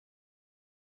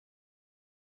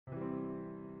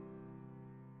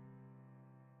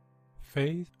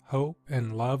faith, hope,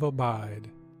 and love abide.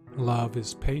 Love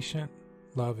is patient,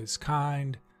 love is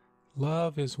kind,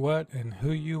 love is what and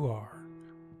who you are.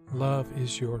 Love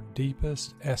is your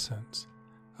deepest essence,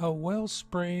 a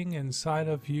wellspring inside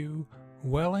of you,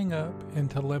 welling up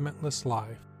into limitless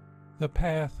life. The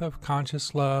path of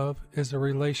conscious love is a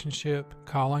relationship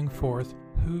calling forth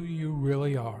who you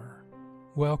really are.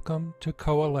 Welcome to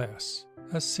Coalesce,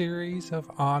 a series of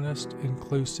honest,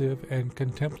 inclusive, and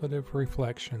contemplative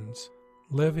reflections.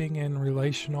 Living in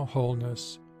relational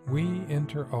wholeness, we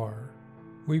enter R.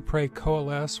 We pray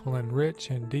Coalesce will enrich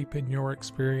and deepen your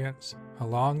experience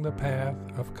along the path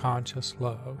of conscious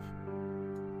love.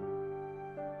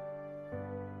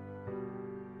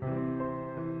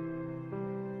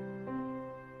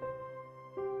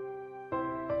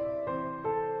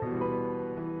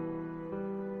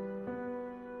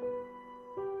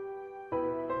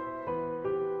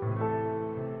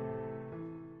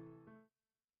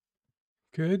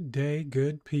 Good day,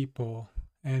 good people,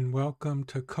 and welcome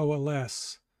to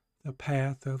Coalesce, the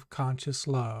Path of Conscious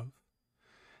Love.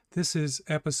 This is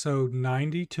episode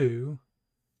 92,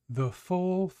 The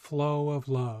Full Flow of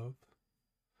Love.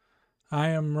 I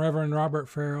am Reverend Robert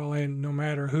Farrell, and no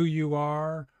matter who you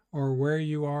are or where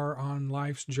you are on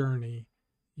life's journey,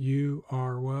 you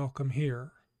are welcome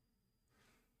here.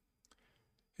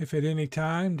 If at any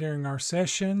time during our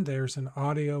session there's an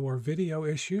audio or video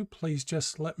issue, please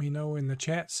just let me know in the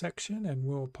chat section and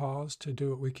we'll pause to do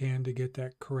what we can to get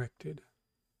that corrected.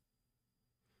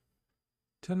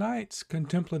 Tonight's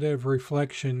contemplative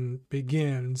reflection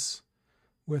begins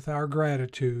with our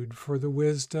gratitude for the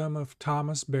wisdom of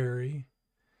Thomas Berry,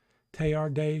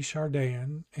 Teilhard de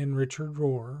Chardin, and Richard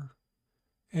Rohr,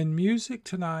 and music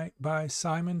tonight by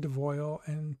Simon DeVoyle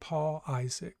and Paul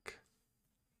Isaac.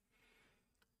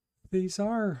 These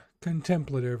are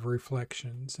contemplative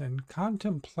reflections, and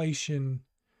contemplation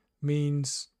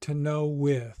means to know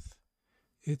with.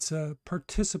 It's a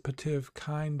participative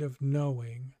kind of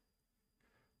knowing.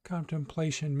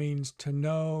 Contemplation means to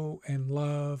know and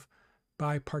love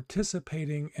by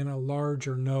participating in a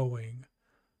larger knowing,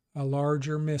 a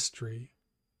larger mystery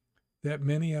that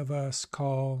many of us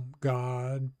call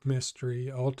God,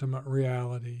 mystery, ultimate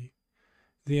reality,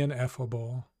 the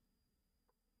ineffable.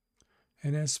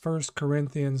 And as 1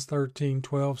 Corinthians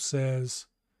 13:12 says,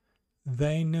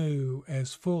 they knew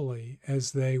as fully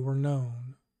as they were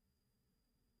known.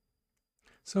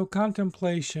 So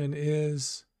contemplation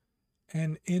is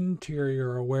an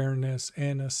interior awareness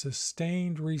and a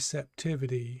sustained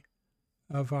receptivity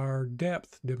of our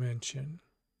depth dimension,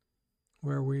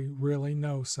 where we really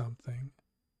know something.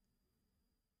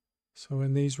 So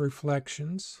in these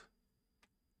reflections,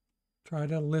 try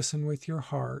to listen with your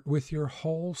heart, with your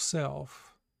whole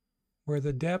self, where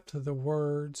the depth of the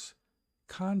words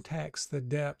contacts the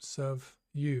depths of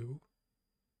you.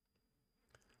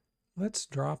 Let's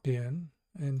drop in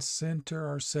and center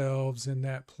ourselves in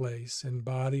that place in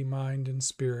body, mind, and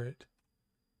spirit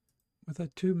with a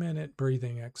 2-minute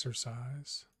breathing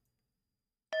exercise.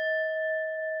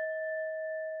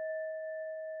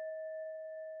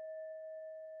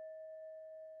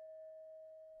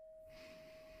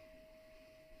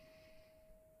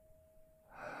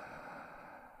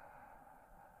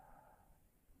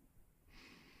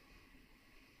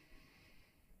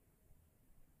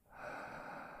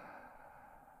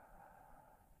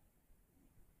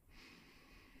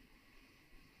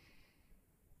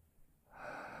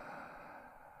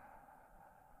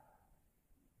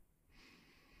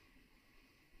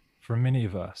 For many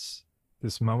of us,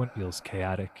 this moment feels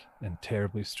chaotic and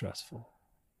terribly stressful.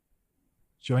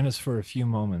 Join us for a few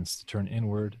moments to turn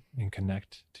inward and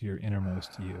connect to your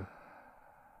innermost you.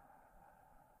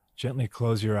 Gently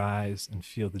close your eyes and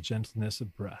feel the gentleness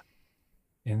of breath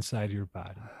inside your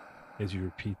body as you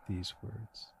repeat these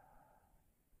words.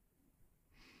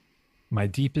 My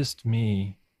deepest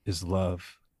me is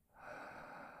love.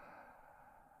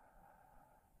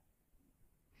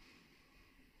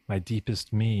 My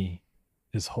deepest me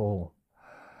is whole.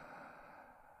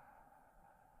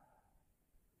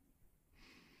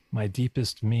 My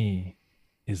deepest me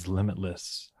is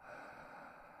limitless.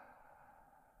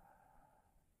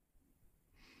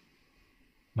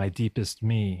 My deepest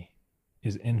me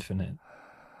is infinite.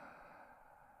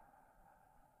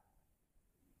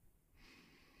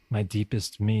 My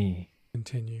deepest me.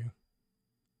 Continue.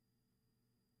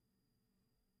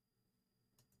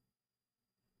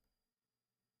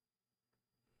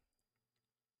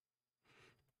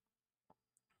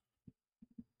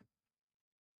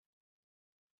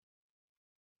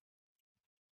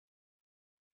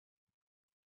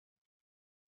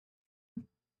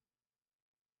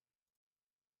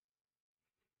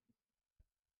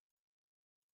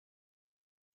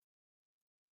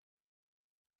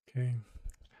 Okay.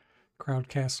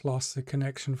 Crowdcast lost the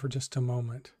connection for just a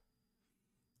moment.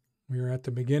 We are at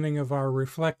the beginning of our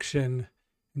reflection,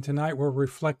 and tonight we're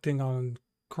reflecting on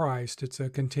Christ. It's a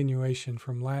continuation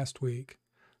from last week.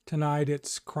 Tonight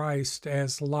it's Christ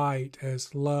as light,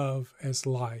 as love, as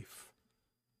life.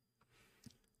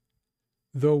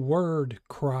 The word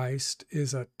Christ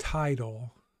is a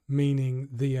title meaning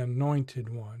the anointed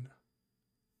one.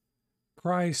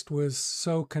 Christ was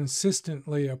so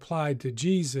consistently applied to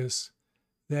Jesus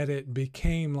that it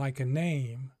became like a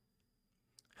name.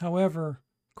 However,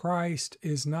 Christ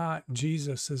is not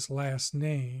Jesus' last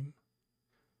name.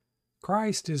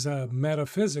 Christ is a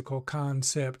metaphysical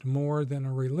concept more than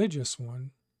a religious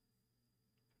one.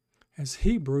 As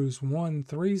Hebrews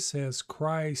 1:3 says,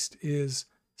 Christ is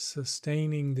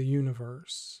sustaining the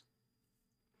universe.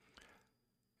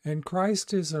 And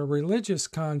Christ is a religious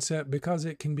concept because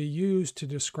it can be used to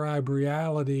describe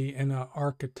reality in an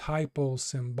archetypal,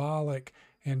 symbolic,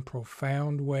 and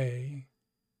profound way.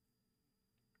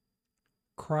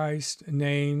 Christ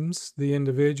names the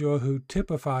individual who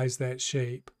typifies that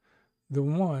shape, the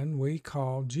one we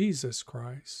call Jesus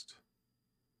Christ.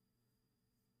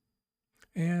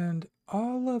 And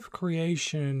all of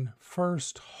creation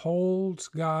first holds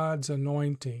God's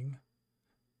anointing,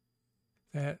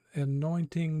 that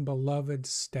anointing beloved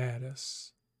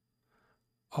status.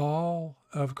 All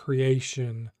of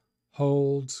creation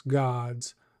holds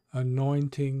God's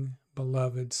anointing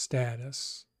beloved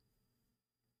status.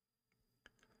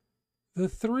 The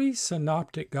three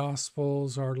synoptic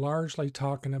gospels are largely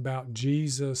talking about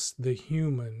Jesus the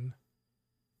human,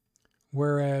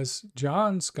 whereas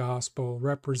John's gospel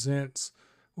represents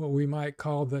what we might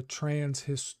call the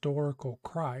transhistorical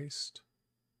Christ.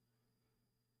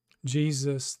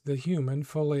 Jesus the human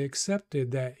fully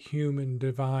accepted that human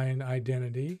divine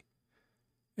identity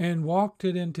and walked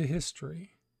it into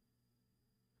history.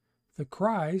 The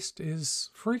Christ is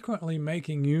frequently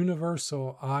making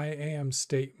universal I am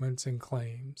statements and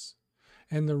claims,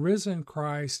 and the risen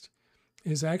Christ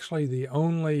is actually the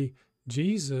only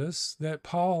Jesus that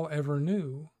Paul ever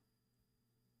knew.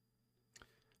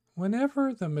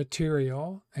 Whenever the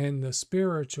material and the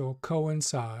spiritual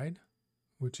coincide,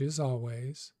 which is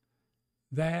always,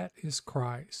 that is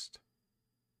Christ.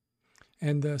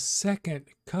 And the second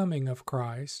coming of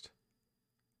Christ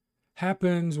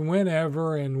happens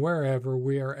whenever and wherever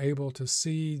we are able to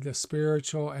see the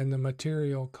spiritual and the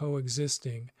material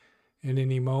coexisting in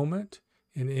any moment,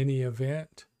 in any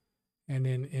event, and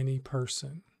in any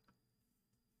person.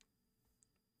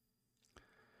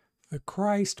 The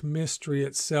Christ mystery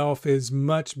itself is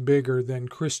much bigger than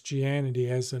Christianity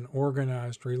as an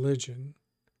organized religion.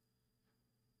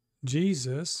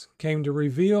 Jesus came to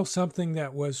reveal something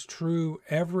that was true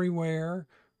everywhere,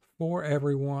 for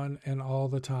everyone, and all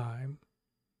the time.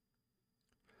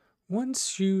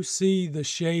 Once you see the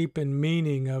shape and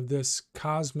meaning of this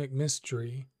cosmic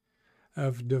mystery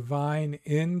of divine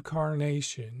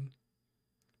incarnation,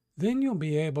 then you'll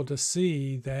be able to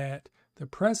see that the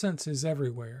presence is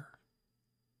everywhere.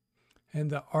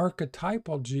 And the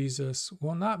archetypal Jesus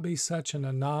will not be such an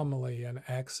anomaly, an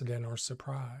accident, or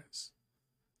surprise.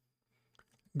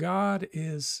 God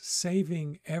is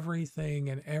saving everything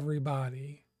and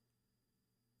everybody.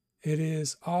 It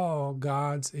is all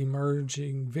God's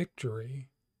emerging victory,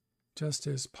 just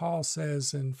as Paul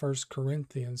says in 1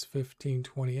 Corinthians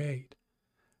 15:28.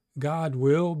 God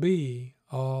will be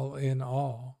all in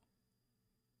all.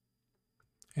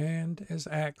 And as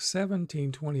Acts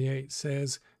 17:28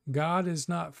 says, God is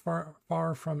not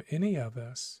far from any of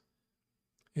us.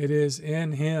 It is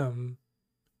in him,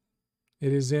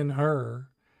 it is in her,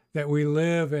 that we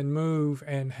live and move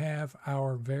and have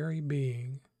our very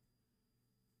being.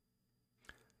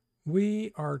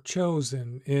 We are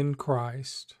chosen in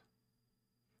Christ,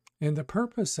 and the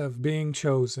purpose of being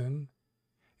chosen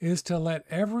is to let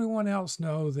everyone else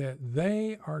know that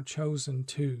they are chosen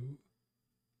too.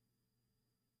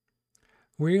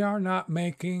 We are not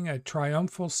making a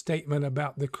triumphal statement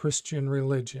about the Christian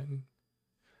religion.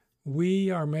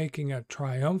 We are making a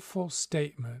triumphal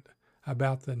statement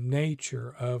about the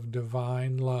nature of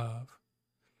divine love,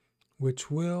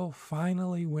 which will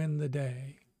finally win the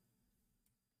day.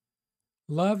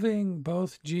 Loving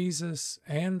both Jesus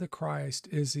and the Christ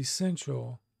is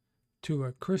essential to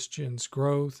a Christian's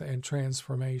growth and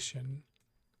transformation.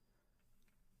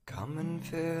 Come and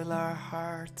fill our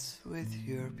hearts with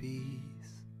your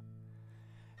peace.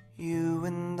 You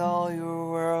and all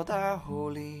your world are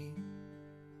holy.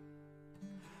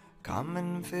 Come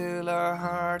and fill our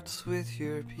hearts with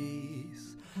your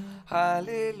peace.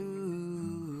 Hallelujah.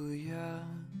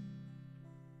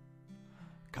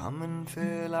 Come and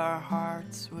fill our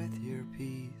hearts with your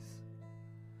peace.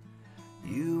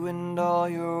 You and all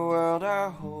your world are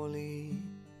holy.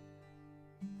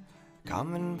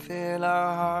 Come and fill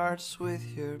our hearts with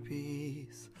your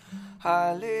peace.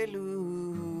 Hallelujah.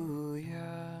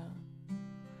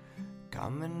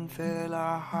 Come and fill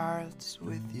our hearts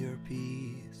with your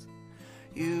peace.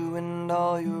 You and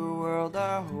all your world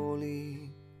are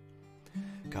holy.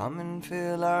 Come and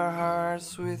fill our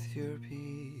hearts with your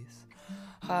peace.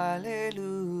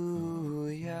 Hallelujah.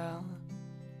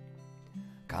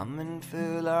 Come and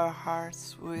fill our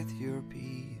hearts with your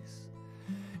peace.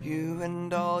 You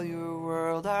and all your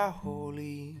world are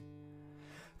holy.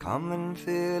 Come and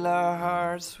fill our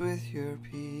hearts with your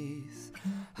peace.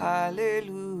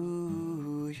 Hallelujah.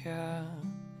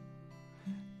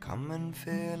 Come and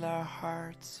fill our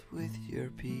hearts with your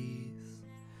peace.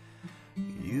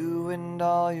 You and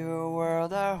all your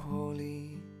world are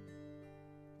holy.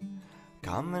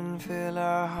 Come and fill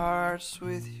our hearts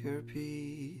with your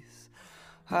peace.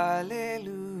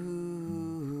 Hallelujah.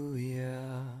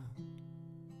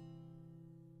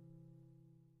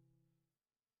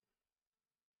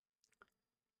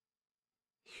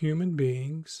 Human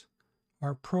beings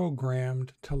are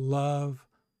programmed to love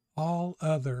all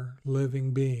other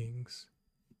living beings.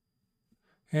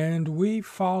 And we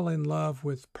fall in love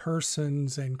with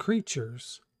persons and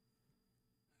creatures,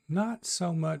 not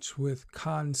so much with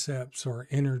concepts or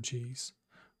energies.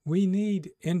 We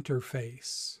need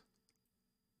interface.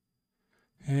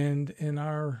 And in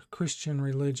our Christian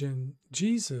religion,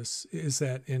 Jesus is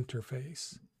that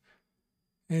interface.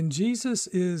 And Jesus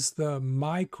is the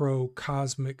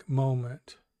microcosmic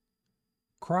moment.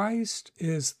 Christ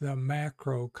is the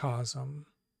macrocosm.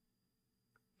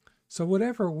 So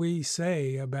whatever we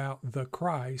say about the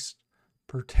Christ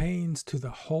pertains to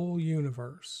the whole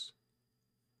universe.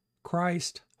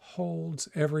 Christ holds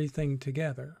everything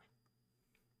together.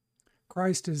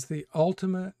 Christ is the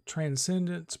ultimate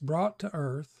transcendence brought to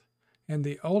earth and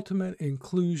the ultimate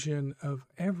inclusion of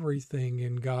everything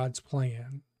in God's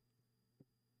plan.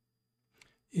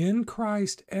 In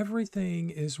Christ, everything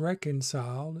is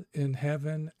reconciled in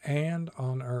heaven and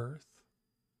on earth.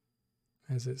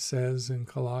 As it says in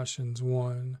Colossians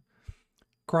 1,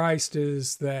 Christ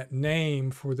is that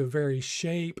name for the very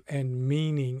shape and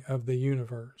meaning of the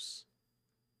universe.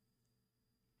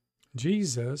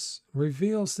 Jesus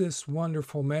reveals this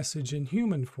wonderful message in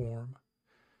human form,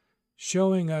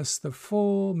 showing us the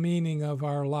full meaning of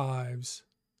our lives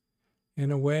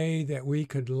in a way that we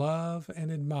could love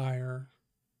and admire.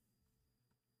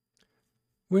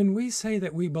 When we say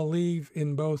that we believe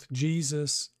in both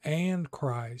Jesus and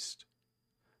Christ,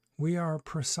 we are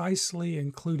precisely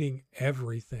including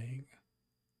everything.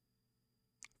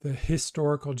 The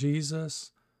historical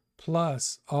Jesus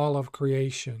plus all of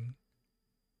creation,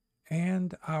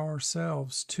 and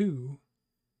ourselves too.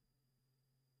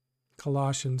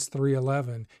 Colossians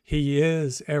 3:11, He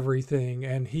is everything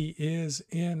and He is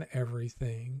in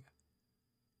everything.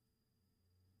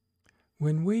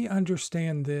 When we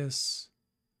understand this,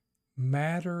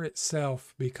 matter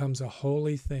itself becomes a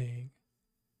holy thing.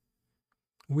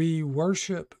 We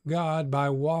worship God by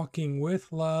walking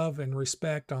with love and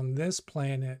respect on this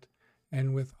planet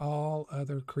and with all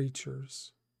other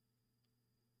creatures.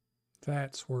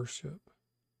 That's worship.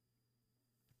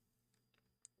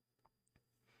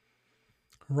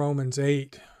 Romans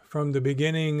 8, from the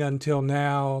beginning until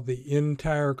now, the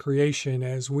entire creation,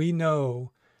 as we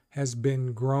know, has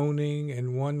been groaning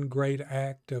in one great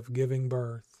act of giving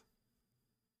birth.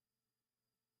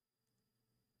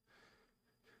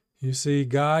 You see,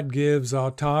 God gives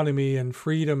autonomy and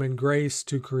freedom and grace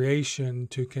to creation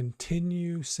to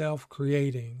continue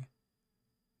self-creating,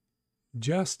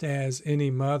 just as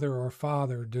any mother or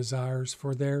father desires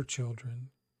for their children.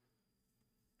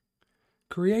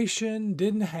 Creation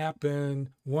didn't happen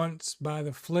once by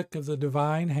the flick of the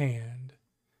divine hand,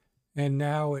 and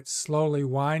now it's slowly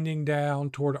winding down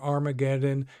toward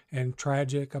Armageddon and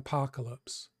tragic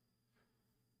apocalypse.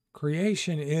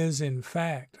 Creation is, in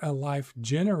fact, a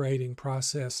life-generating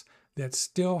process that's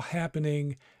still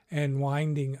happening and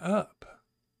winding up.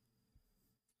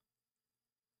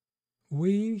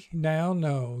 We now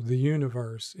know the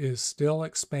universe is still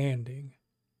expanding,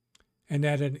 and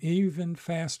at an even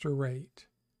faster rate.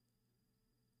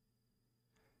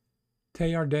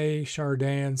 Teilhard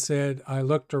Chardin said, I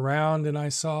looked around and I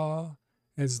saw,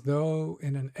 as though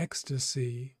in an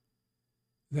ecstasy,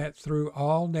 that through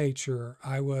all nature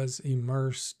I was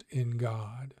immersed in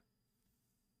God.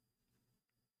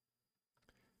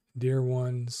 Dear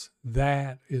ones,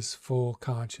 that is full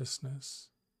consciousness.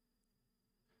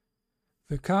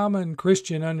 The common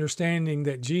Christian understanding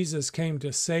that Jesus came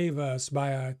to save us by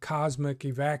a cosmic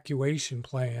evacuation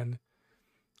plan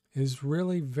is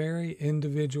really very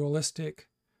individualistic,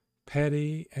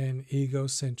 petty, and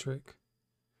egocentric.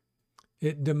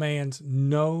 It demands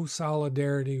no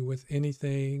solidarity with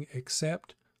anything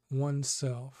except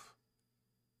oneself.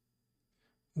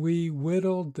 We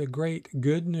whittled the great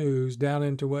good news down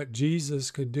into what Jesus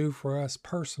could do for us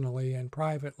personally and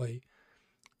privately,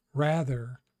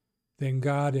 rather than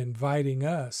God inviting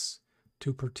us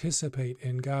to participate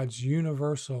in God's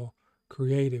universal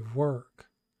creative work.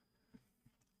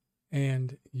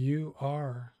 And you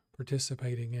are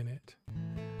participating in it.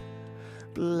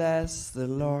 Bless the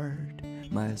Lord,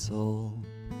 my soul,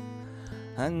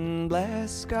 and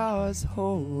bless God's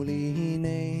holy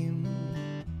name.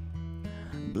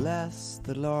 Bless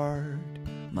the Lord,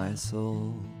 my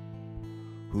soul,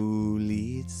 who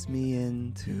leads me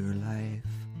into life.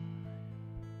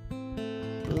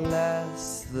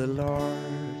 Bless the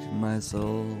Lord, my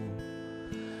soul,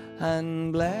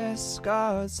 and bless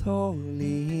God's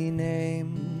holy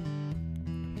name.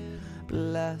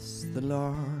 Bless the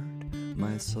Lord,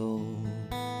 my soul,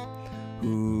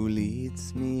 who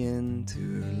leads me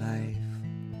into life.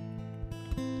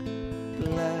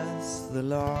 Bless the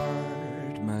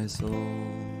Lord, my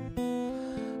soul,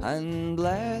 and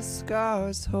bless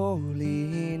God's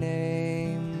holy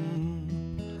name.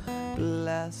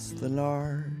 Bless the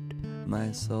Lord,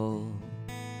 my soul,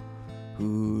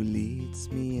 who leads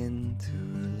me into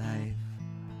life.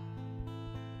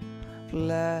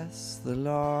 Bless the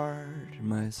Lord,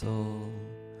 my soul,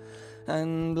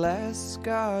 and bless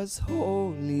God's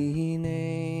holy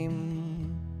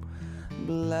name.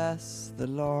 Bless the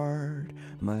Lord,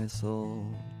 my soul,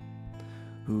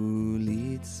 who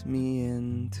leads me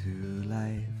into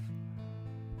life.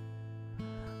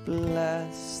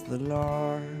 Bless the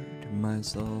Lord, my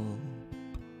soul,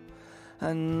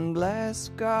 and bless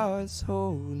God's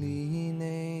holy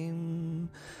name.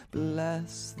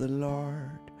 Bless the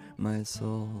Lord, my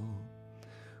soul,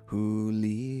 who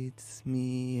leads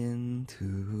me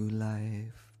into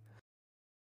life.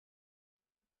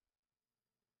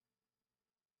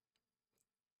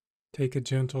 Take a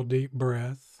gentle, deep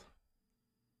breath.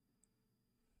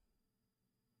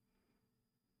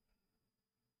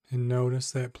 And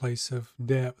notice that place of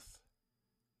depth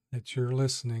that you're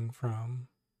listening from.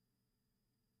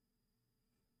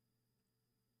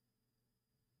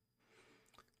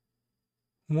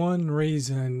 One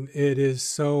reason it is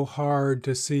so hard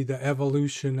to see the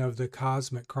evolution of the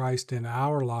cosmic Christ in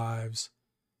our lives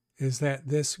is that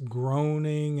this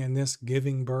groaning and this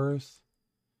giving birth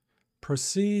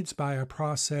proceeds by a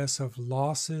process of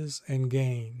losses and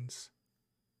gains.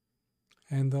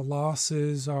 And the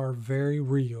losses are very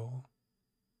real.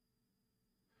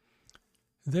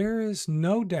 There is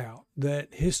no doubt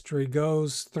that history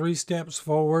goes 3 steps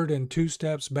forward and 2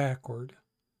 steps backward.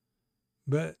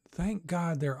 But thank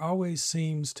God there always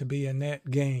seems to be a net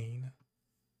gain.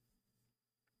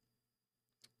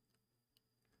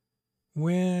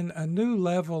 When a new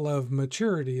level of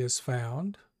maturity is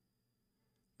found,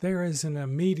 there is an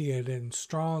immediate and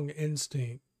strong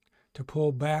instinct to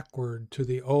pull backward to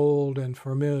the old and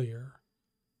familiar.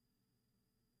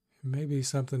 It may be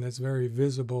something that's very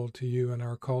visible to you in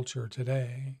our culture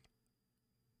today.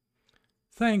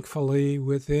 Thankfully,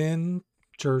 within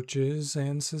churches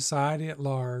and society at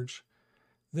large,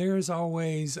 there is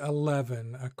always a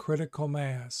leaven, a critical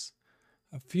mass,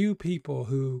 a few people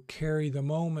who carry the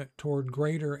moment toward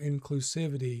greater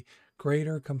inclusivity,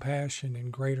 greater compassion,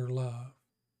 and greater love.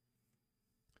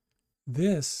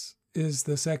 This is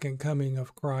the second coming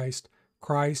of Christ,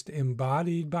 Christ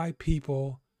embodied by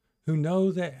people who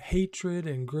know that hatred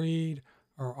and greed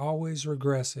are always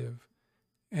regressive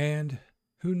and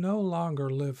who no longer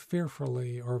live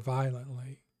fearfully or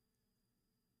violently.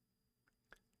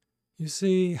 You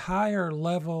see, higher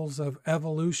levels of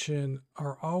evolution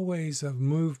are always of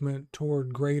movement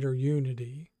toward greater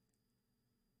unity.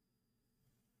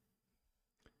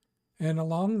 And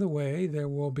along the way, there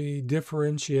will be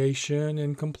differentiation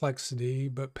and complexity,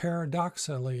 but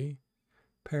paradoxically,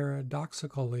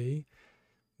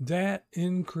 that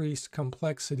increased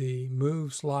complexity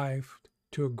moves life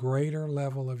to a greater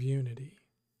level of unity.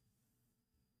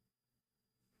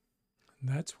 And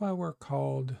that's why we're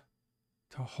called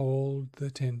to hold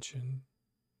the tension,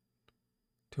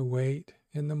 to wait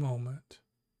in the moment.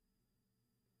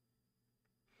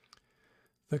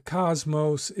 The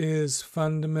cosmos is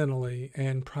fundamentally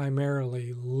and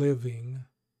primarily living.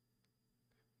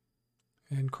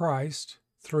 And Christ,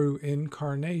 through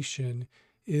incarnation,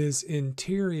 is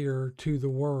interior to the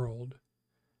world,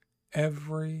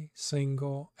 every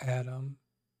single atom.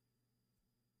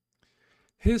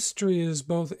 History is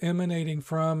both emanating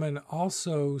from and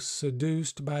also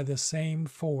seduced by the same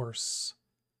force.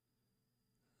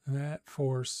 That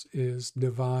force is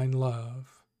divine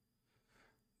love.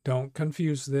 Don't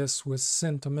confuse this with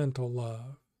sentimental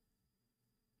love.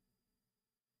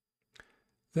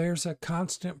 There's a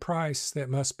constant price that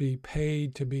must be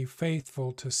paid to be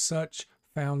faithful to such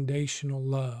foundational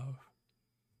love.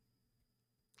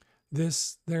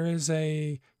 There is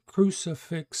a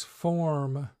crucifix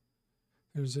form,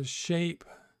 there's a shape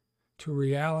to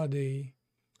reality,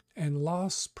 and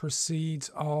loss precedes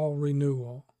all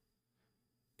renewal.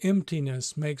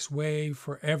 Emptiness makes way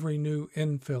for every new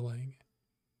infilling.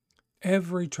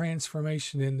 Every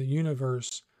transformation in the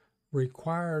universe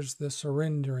requires the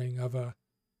surrendering of a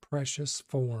precious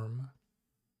form.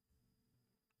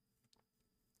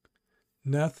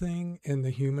 Nothing in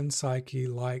the human psyche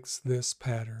likes this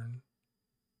pattern.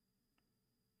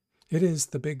 It is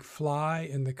the big fly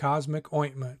in the cosmic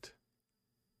ointment.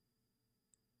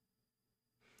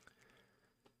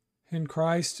 And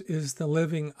Christ is the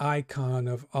living icon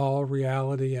of all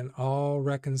reality and all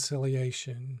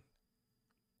reconciliation.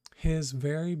 His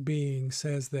very being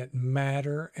says that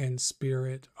matter and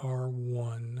spirit are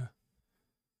one.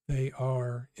 They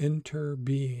are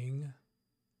interbeing.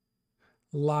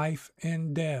 Life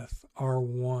and death are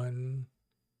one.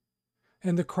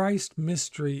 And the Christ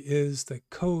mystery is the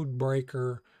code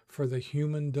breaker for the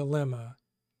human dilemma.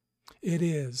 It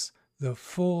is the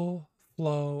full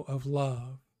flow of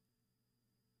love.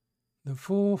 The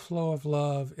full flow of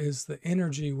love is the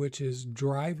energy which is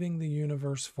driving the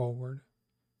universe forward.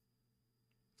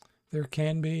 There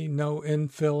can be no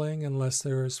infilling unless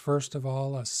there is first of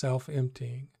all a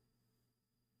self-emptying.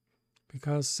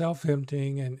 Because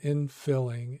self-emptying and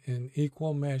infilling in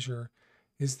equal measure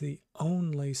is the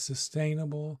only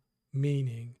sustainable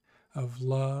meaning of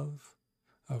love,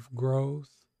 of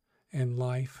growth, and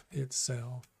life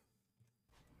itself.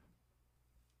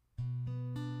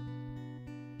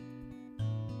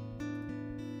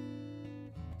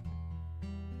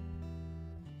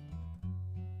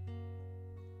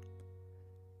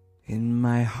 In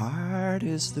my heart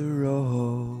is the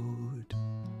road,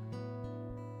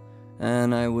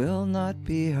 and I will not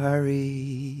be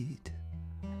hurried.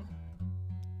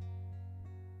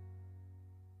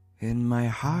 In my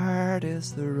heart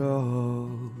is the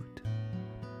road,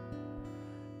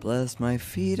 bless my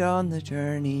feet on the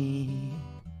journey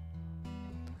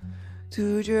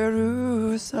to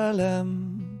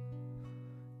Jerusalem,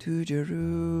 to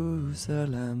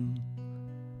Jerusalem,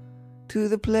 to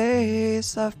the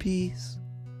place of peace,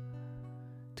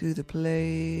 to the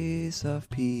place of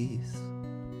peace.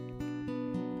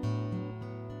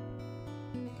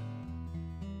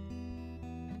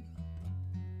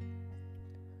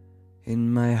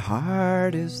 In my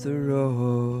heart is the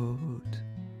road,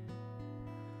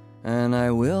 and I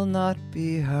will not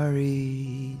be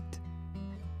hurried.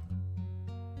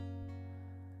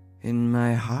 In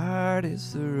my heart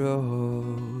is the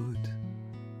road,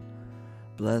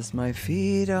 bless my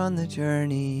feet on the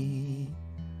journey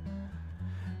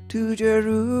to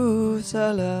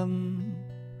Jerusalem,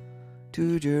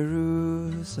 to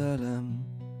Jerusalem,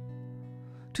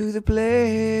 to the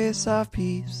place of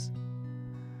peace,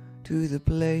 to the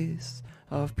place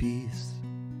of peace.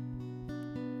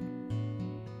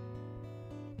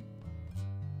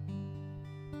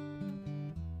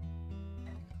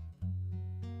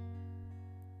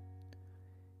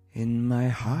 In my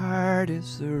heart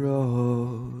is the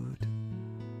road,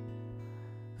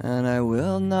 and I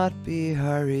will not be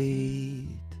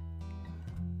hurried.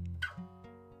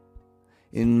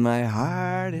 In my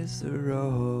heart is the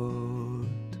road,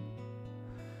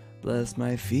 bless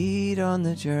my feet on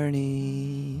the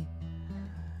journey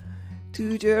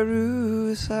to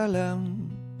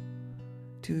Jerusalem,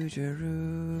 to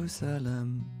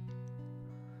Jerusalem,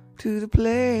 to the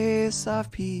place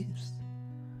of peace,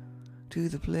 to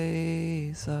the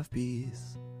place of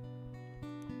peace.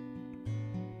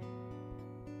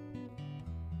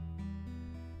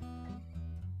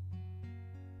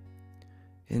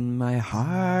 In my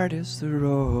heart is the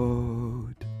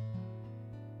road,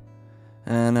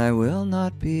 and I will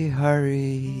not be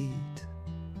hurried.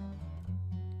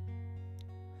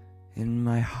 In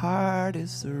my heart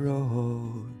is the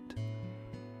road,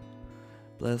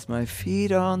 bless my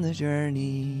feet on the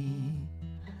journey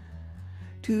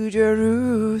to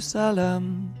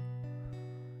Jerusalem,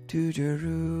 to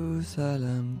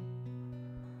Jerusalem,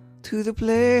 to the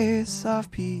place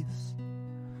of peace,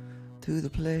 to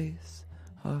the place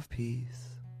of peace.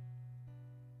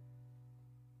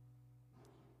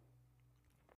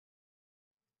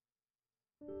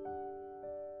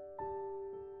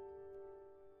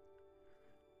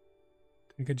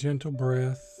 Take a gentle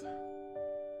breath,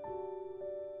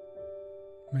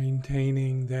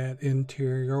 maintaining that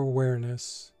interior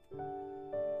awareness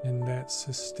and that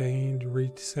sustained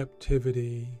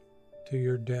receptivity to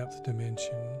your depth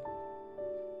dimension.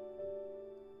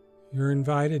 You're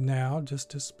invited now just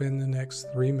to spend the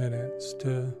next 3 minutes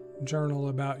to journal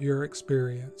about your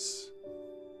experience.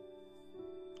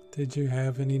 Did you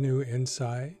have any new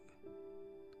insight?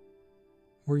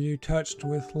 Were you touched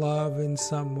with love in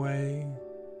some way?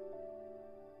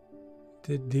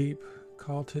 Did deep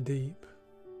call to deep?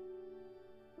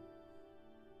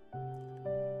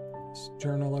 Just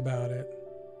journal about it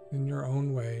in your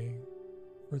own way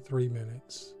for 3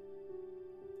 minutes.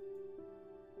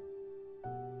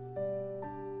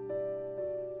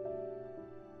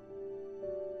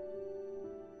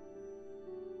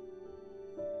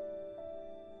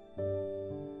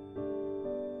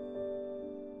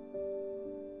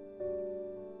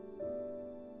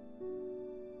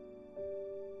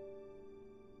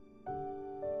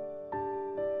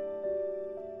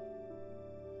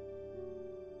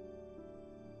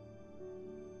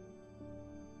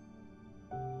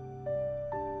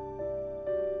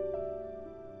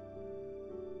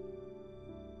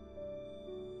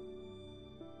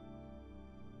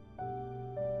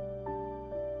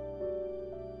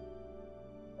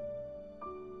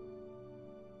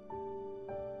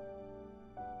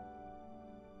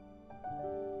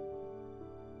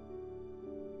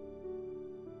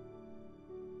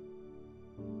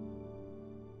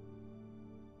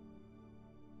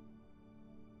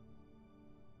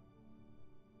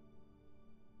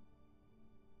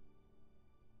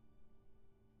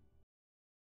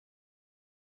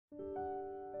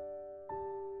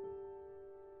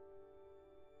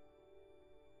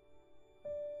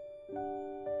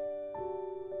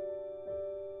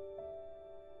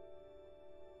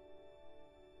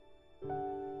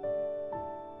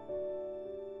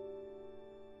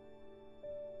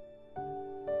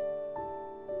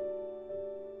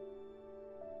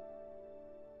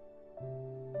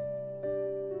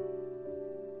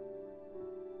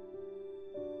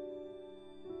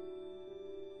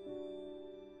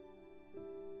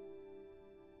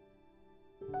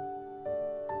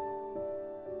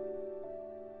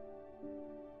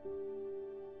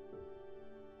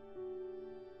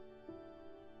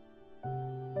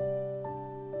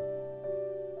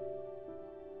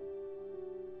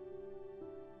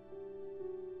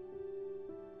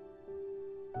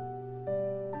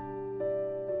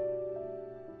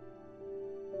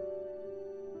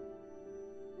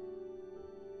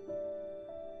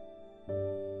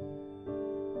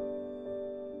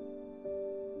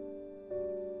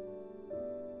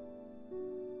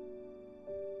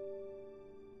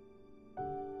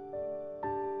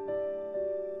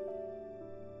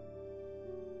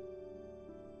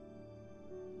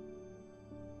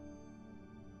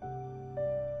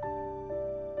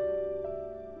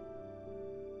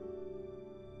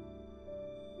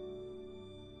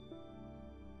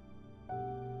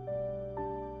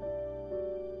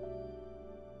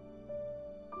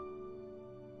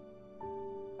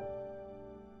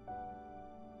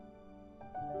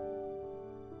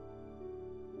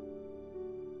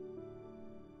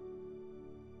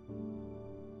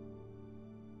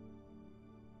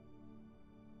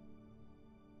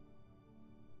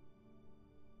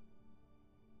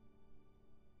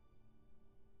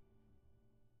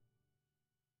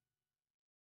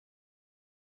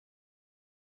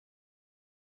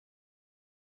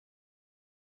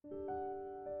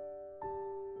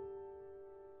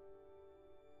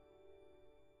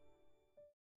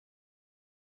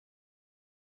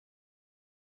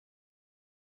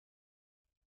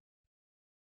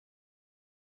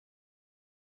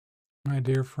 My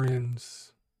dear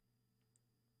friends,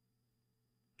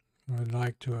 I would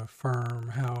like to affirm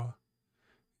how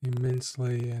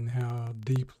immensely and how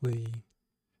deeply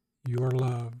you are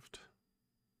loved.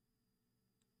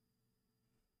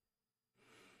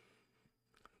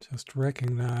 Just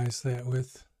recognize that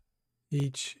with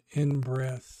each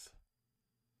in-breath,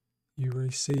 you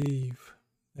receive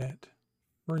that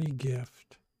free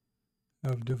gift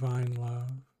of divine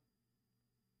love.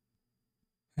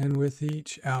 And with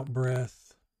each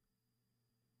out-breath,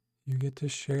 you get to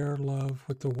share love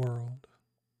with the world.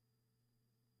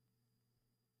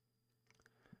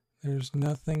 There's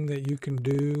nothing that you can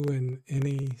do in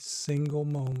any single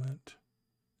moment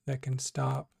that can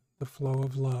stop the flow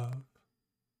of love.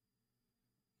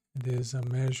 It is a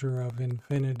measure of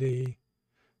infinity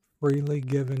freely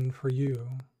given for you,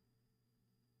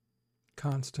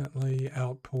 constantly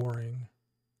outpouring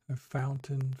a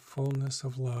fountain fullness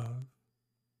of love.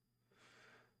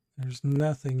 There's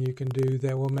nothing you can do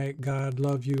that will make God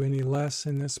love you any less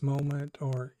in this moment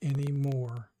or any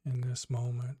more in this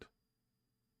moment.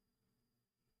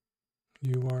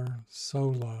 You are so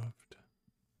loved.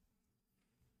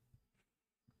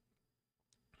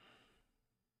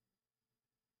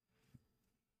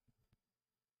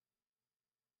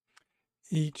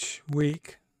 Each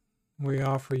week, we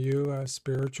offer you a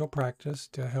spiritual practice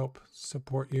to help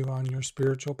support you on your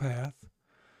spiritual path.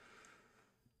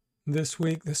 This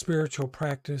week, the spiritual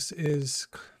practice is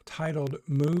titled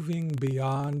Moving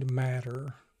Beyond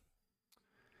Matter.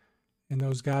 And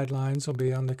those guidelines will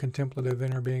be on the Contemplative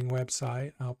Inner Being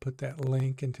website. I'll put that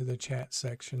link into the chat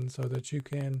section so that you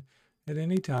can, at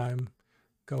any time,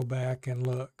 go back and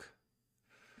look.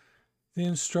 The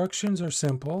instructions are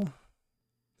simple.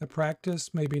 The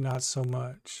practice, maybe not so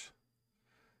much.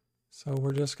 So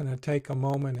we're just going to take a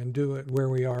moment and do it where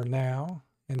we are now,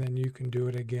 and then you can do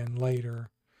it again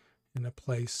later in a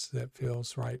place that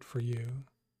feels right for you.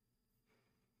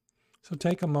 So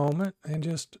take a moment and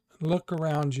just look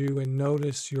around you and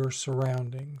notice your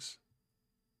surroundings.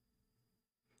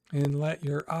 And let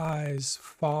your eyes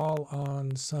fall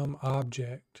on some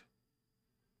object,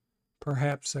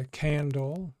 perhaps a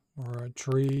candle or a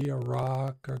tree, a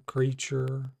rock, a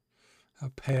creature, a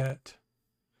pet.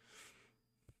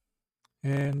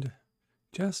 And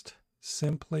just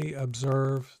simply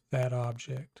observe that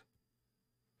object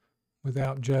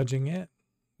without judging it,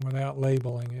 without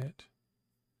labeling it.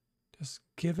 Just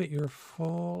give it your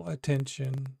full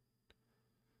attention,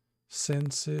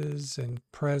 senses, and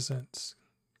presence.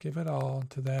 Give it all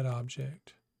to that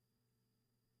object.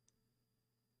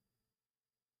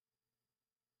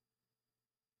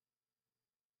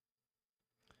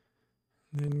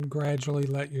 Then gradually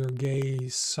let your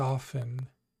gaze soften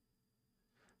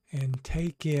and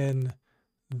take in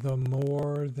the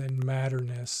more than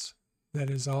matterness that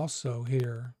is also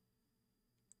here.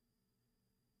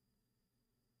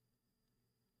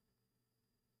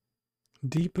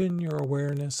 Deepen your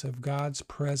awareness of God's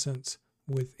presence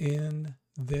within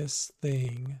this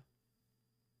thing.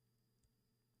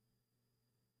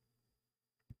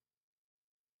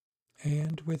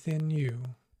 And within you.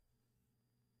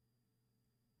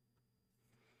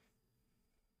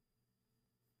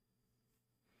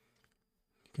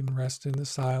 You can rest in the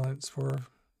silence for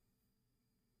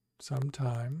some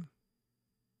time.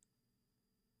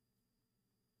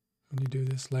 When you do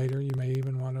this later, you may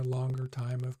even want a longer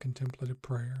time of contemplative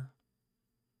prayer.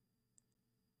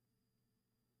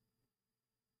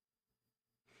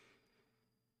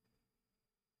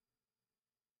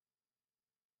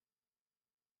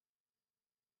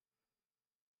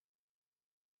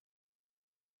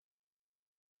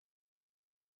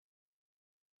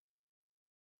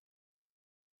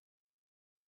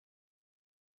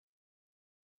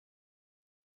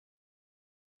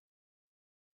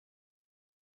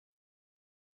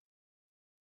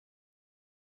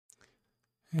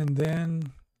 And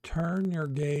then turn your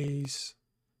gaze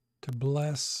to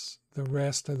bless the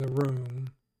rest of the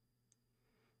room,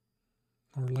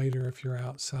 or later if you're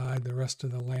outside, the rest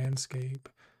of the landscape,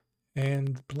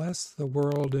 and bless the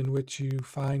world in which you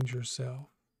find yourself.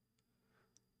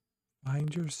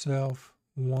 Find yourself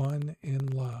one in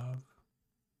love.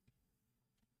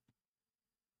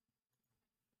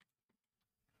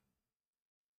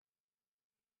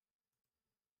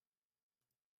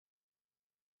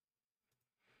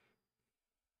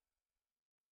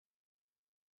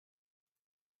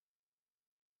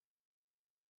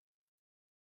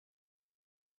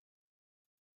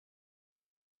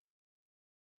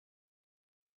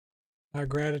 My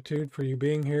gratitude for you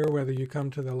being here, whether you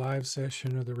come to the live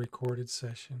session or the recorded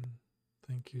session.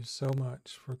 Thank you so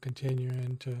much for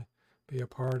continuing to be a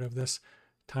part of this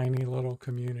tiny little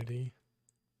community.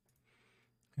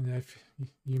 And if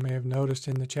you may have noticed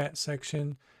in the chat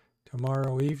section,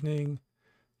 tomorrow evening,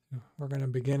 we're going to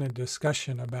begin a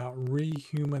discussion about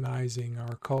rehumanizing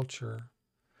our culture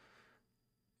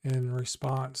in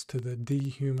response to the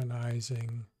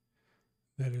dehumanizing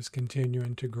that is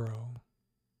continuing to grow.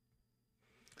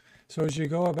 So as you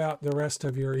go about the rest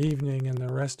of your evening and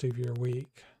the rest of your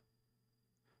week,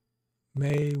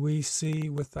 may we see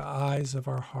with the eyes of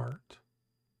our heart.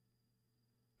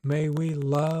 May we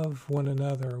love one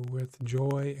another with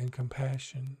joy and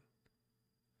compassion.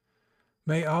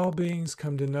 May all beings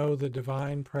come to know the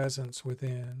divine presence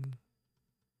within.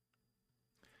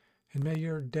 And may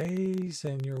your days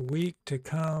and your week to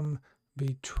come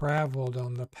be traveled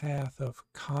on the path of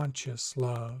conscious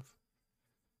love.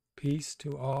 Peace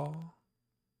to all,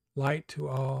 light to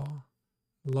all,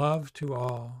 love to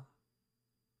all.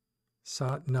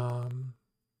 Sat Nam.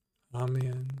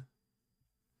 Amen.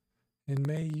 And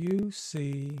may you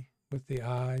see with the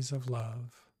eyes of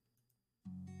love.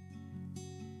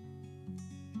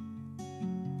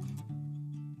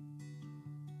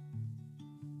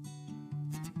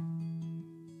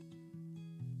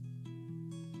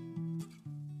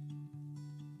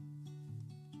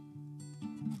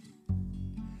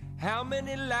 How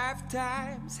many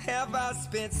lifetimes have I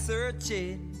spent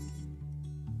searching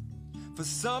for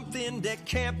something that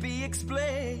can't be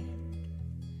explained,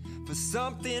 for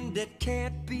something that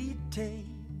can't be tamed,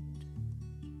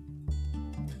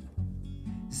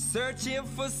 searching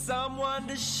for someone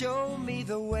to show me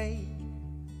the way,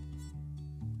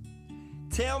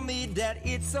 tell me that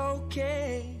it's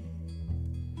okay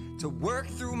to work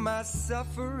through my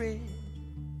suffering.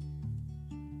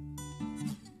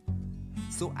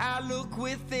 So I look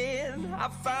within, I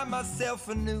find myself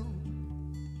anew,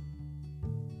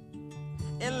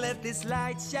 and let this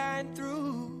light shine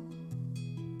through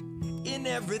in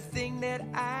everything that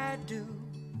I do.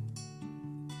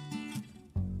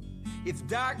 If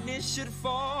darkness should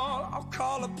fall, I'll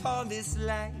call upon this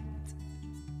light.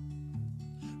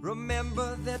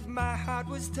 Remember that my heart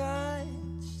was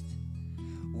touched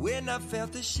when I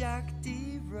felt the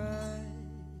Shakti rush.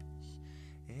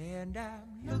 And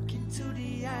I'm looking to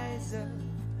the eyes of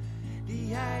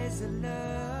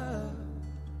love.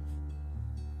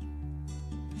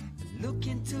 Look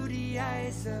into the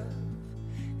eyes of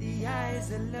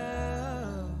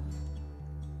love.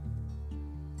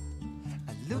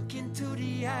 I look into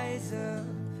the eyes of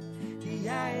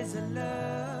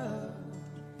love.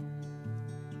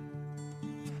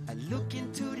 I look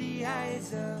into the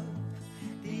eyes of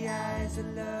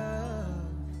love.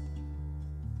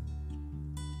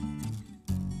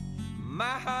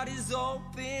 My heart is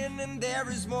open and there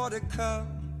is more to come,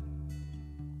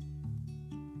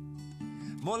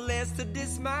 more less to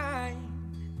this mind,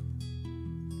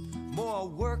 more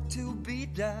work to be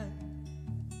done.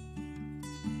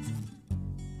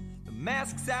 The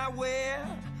masks I wear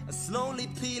are slowly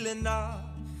peeling off,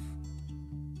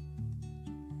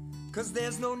 'cause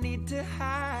there's no need to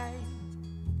hide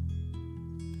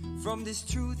from this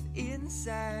truth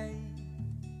inside.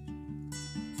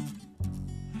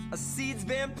 A seed's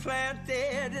been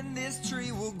planted and this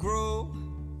tree will grow,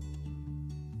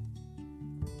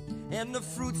 and the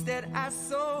fruits that I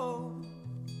sow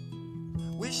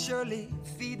will surely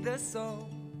feed the soul.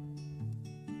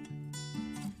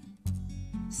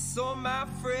 So my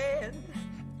friend,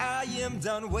 I am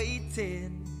done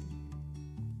waiting.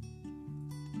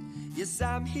 Yes,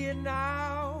 I'm here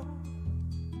now,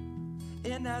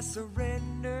 and I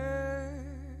surrender.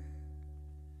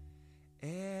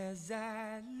 As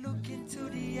I look into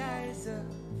the eyes of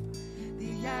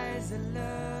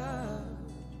love,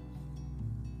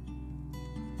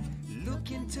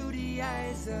 look into the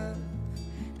eyes of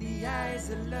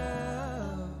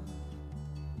love.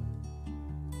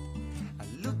 I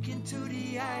look into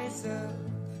the eyes of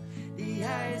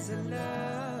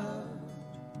love.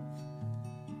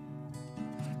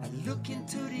 I look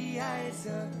into the eyes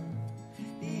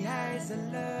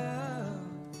of love.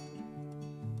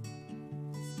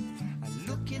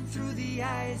 Looking through the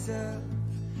eyes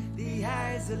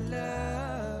of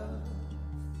love.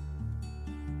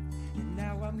 And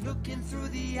now I'm looking through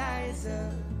the eyes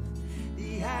of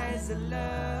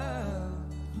love.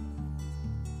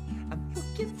 I'm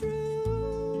looking through.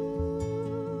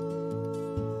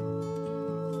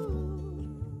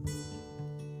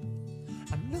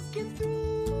 I'm looking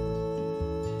through.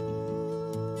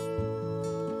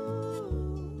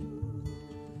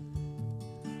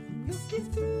 I'm looking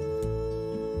through.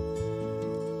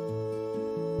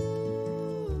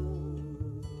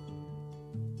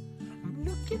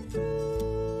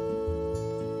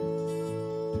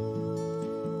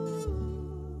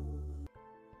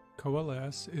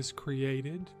 Coalesce is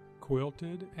created,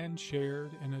 quilted, and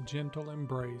shared in a gentle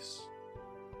embrace.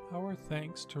 Our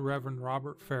thanks to Reverend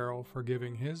Robert Farrell for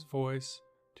giving his voice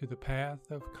to the path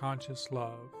of conscious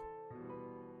love.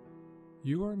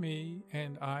 You are me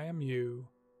and I am you.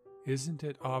 Isn't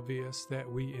it obvious that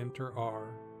we enter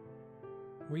are?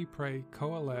 We pray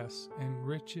Coalesce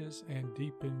enriches and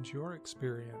deepens your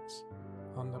experience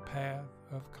on the path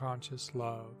of conscious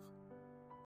love.